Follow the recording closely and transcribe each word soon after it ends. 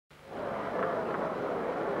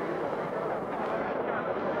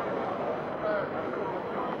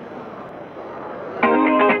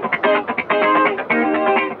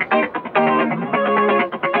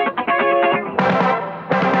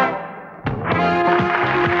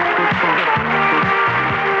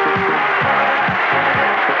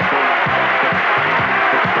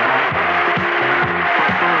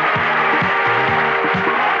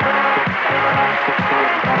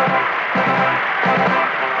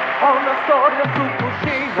Ho una storia sul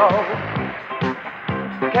cuscino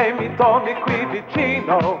che mi torni qui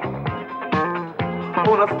vicino.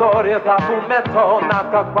 Una storia da fumetto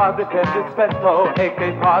nata quasi per dispetto e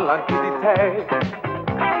che parla anche di te.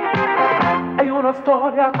 È una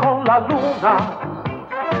storia con la luna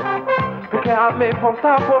perché a me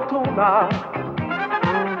porta fortuna,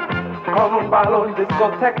 con un ballo in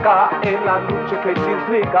discoteca e la luce che ti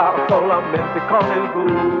intriga solamente con il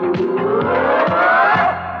blu.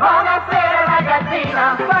 Buonasera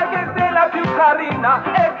ragazzina, Sai che sei la più carina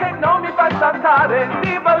e che non mi fai stanare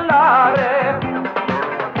di ballare.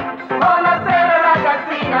 buonasera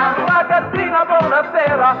ragazzina, Ragazzina,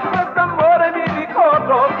 buonasera, quest'amore mi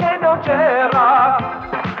ricordo che non c'era.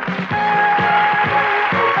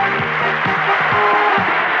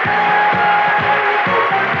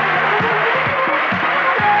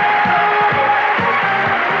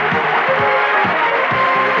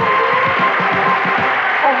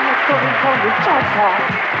 Cominciata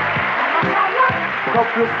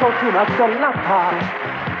proprio sotto una stellata,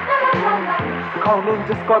 con un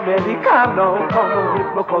disco americano, con un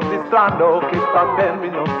ritmo così strano che sta fermi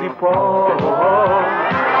non si può.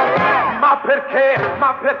 Ma perché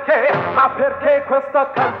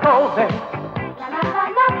questa canzone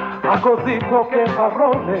ha così poche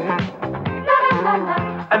parole?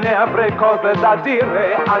 E ne avrei cose da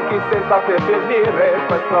dire, anche se sta per finire,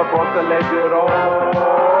 questa volta le dirò.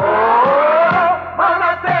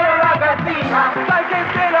 Buonasera ragazzina, sai che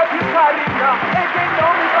sei la più carina e che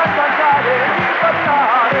non mi fai cantare di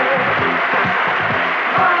ballare.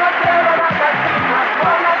 Buonasera ragazzina,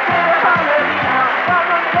 buonasera ballerina,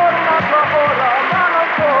 dammi ancora una tua ora, dammi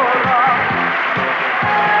ancora.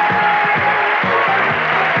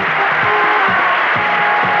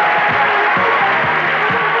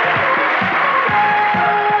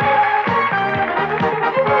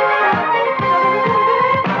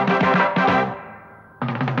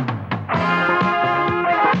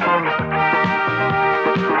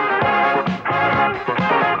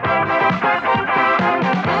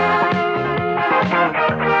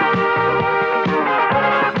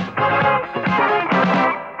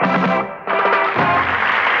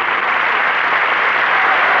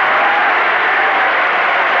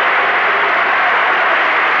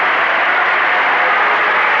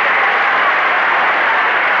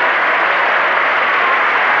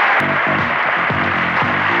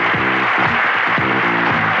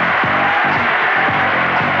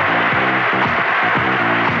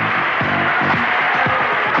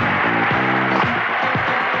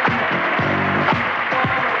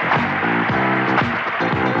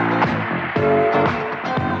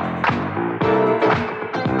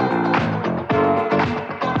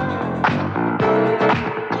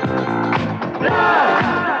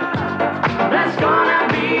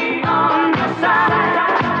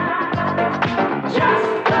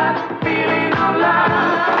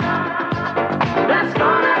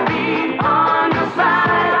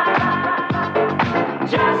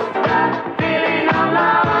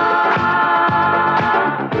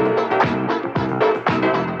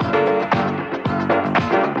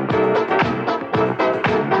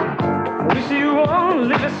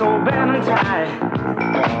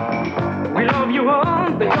 We love you all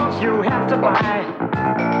because you have to buy.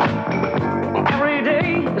 Every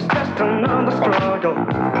day is just another struggle.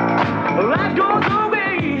 Life goes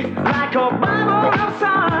away like a Bible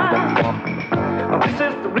outside. This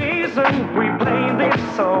is the reason we play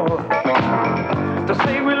this song, to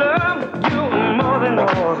say we love you more than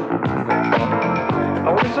all.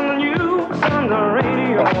 Listen to news on the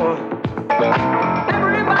radio.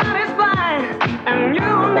 Everybody's blind and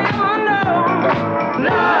you'll never know.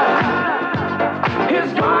 Love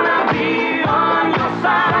is gonna be on your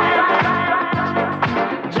side.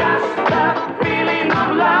 Just the feeling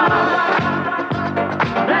of love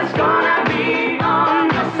that's gonna be on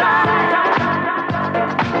your side.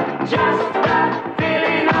 Just the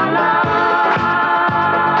feeling of love.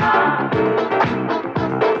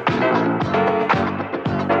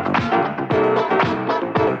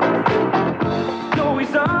 No,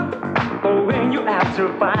 it's not the way you have to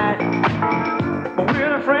fight. But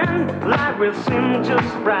with a friend, life will seem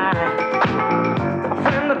just right. A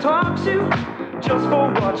friend that talks you just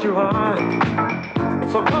for what you are.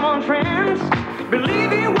 So come on, friends,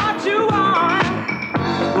 believe in what you are.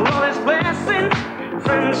 Love is blessing,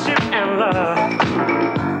 friendship and love.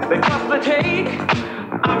 Because they take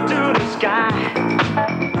up to the sky.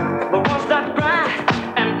 The ones that cry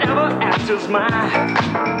and ever ask to smile.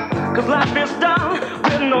 Cause life is done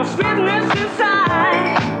with no sweetness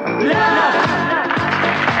inside. Love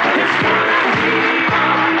is gonna be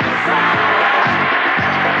on the side.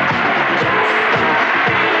 Just the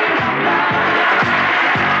feeling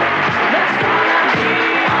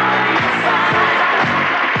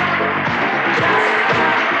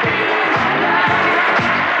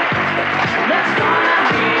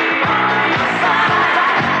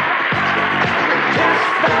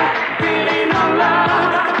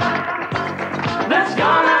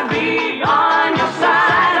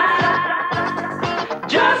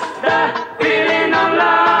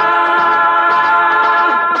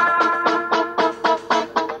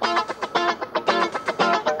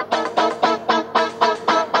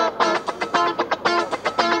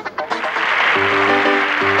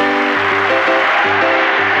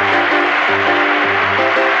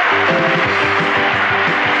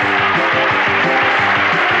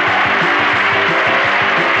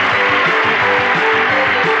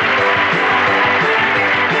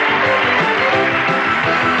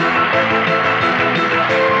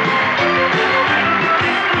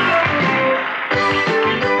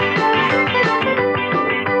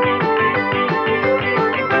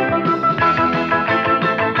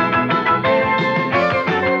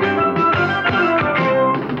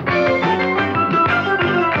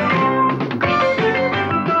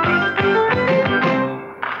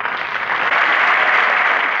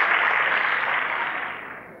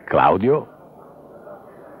Claudio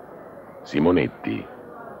Simonetti.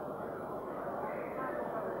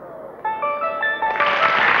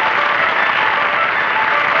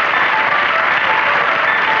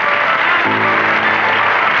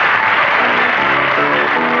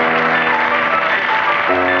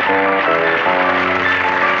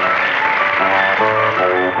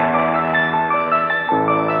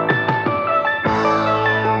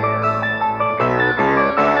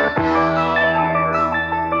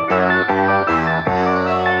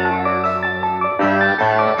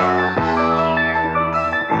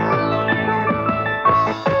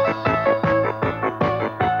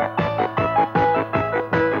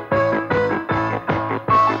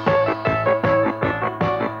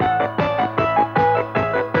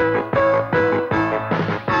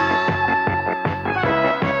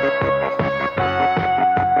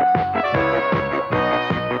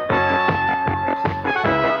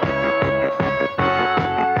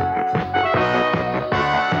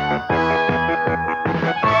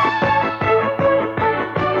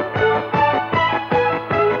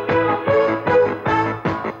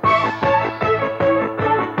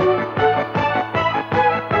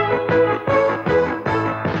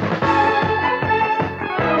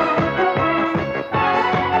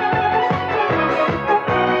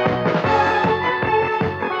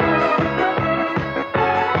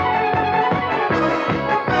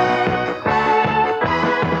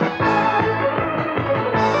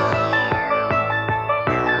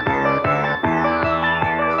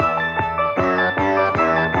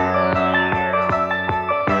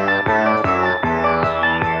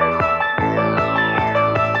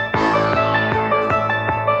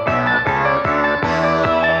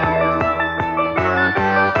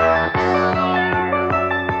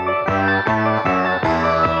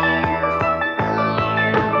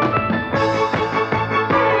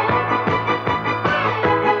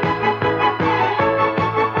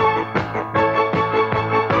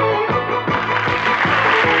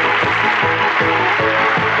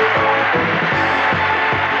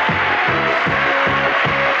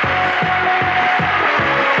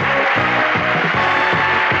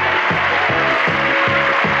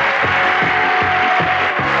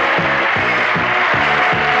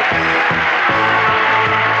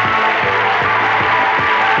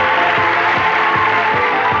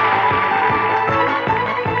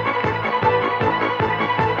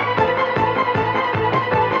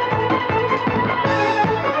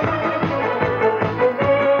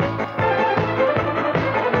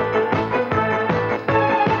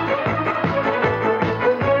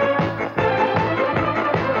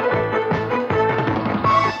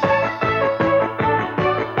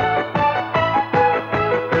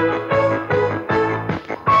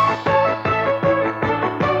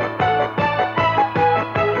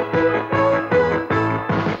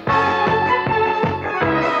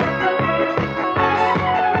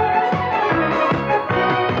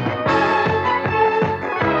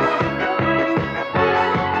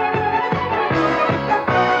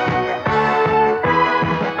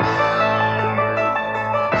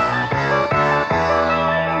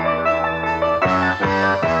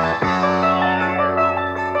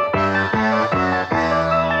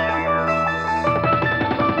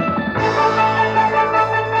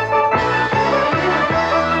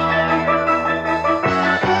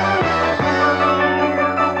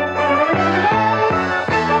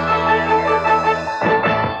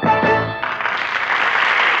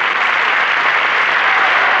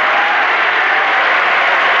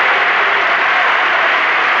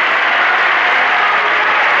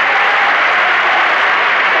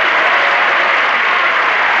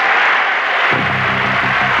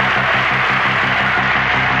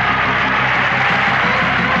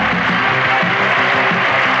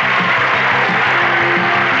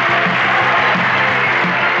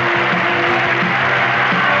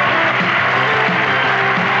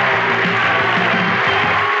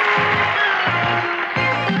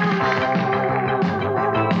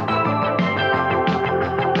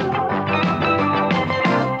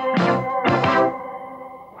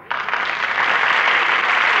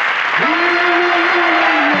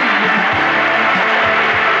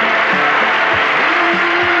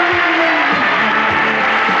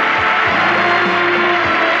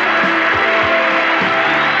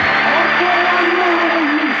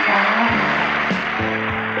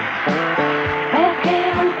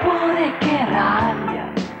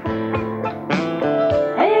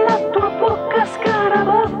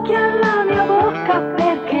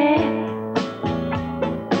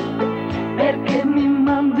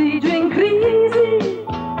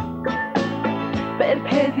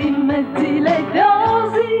 perché dimezzi le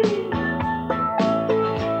dosi,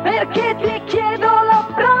 perché ti chiedo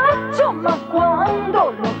l'abbraccio, ma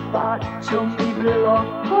quando lo faccio mi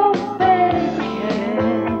blocco perché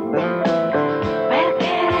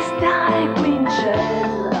restare qui in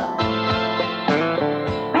cella,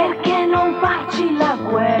 perché non farci la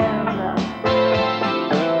guerra,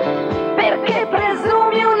 perché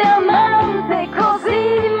presumi un amante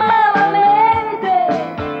così malamente,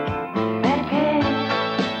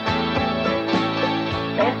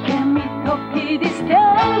 perché mi tocchi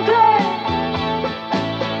distante,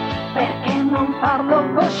 perché non parlo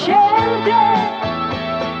cosciente,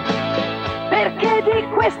 perché di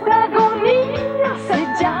questa agonia sei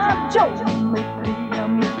già geometria,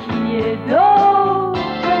 mi chiedo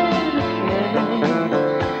perché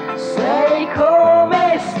sei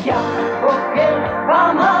come schiaffo che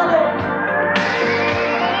fa male,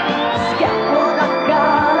 schiaffo da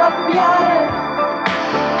calappiare,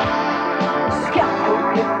 schiaffo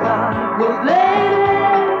che fa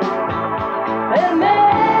godere per me.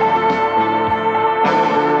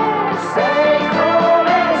 Sei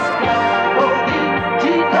come schiaffo di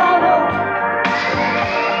gitano,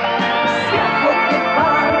 schiaffo che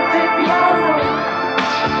parte piano,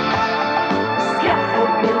 schiaffo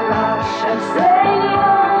che lascia il segno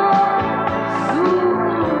su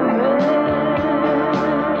me.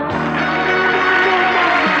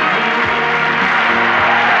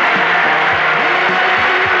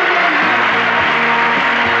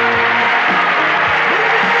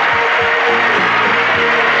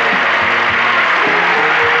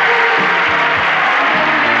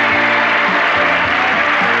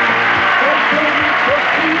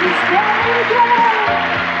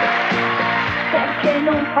 Perché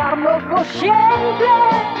non farlo cosciente,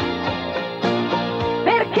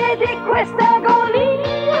 perché di questa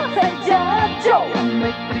agonia sei già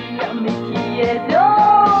geometria, mi chiedo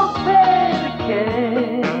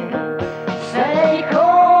perché sei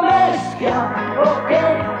come schiaffo che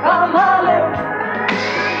fa male,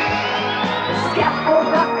 schiaffo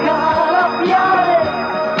da calappiare,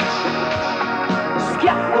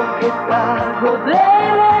 schiaffo che fa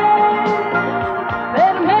godere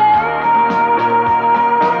per me.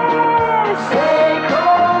 Sei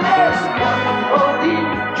come schiaffo di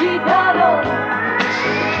gitano,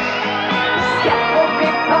 schiaffo che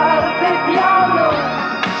parte piano,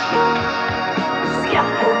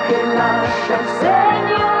 schiaffo che lascia il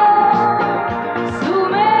segno su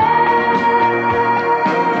me.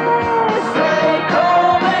 Sei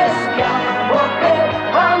come schiaffo che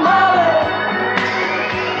fa male,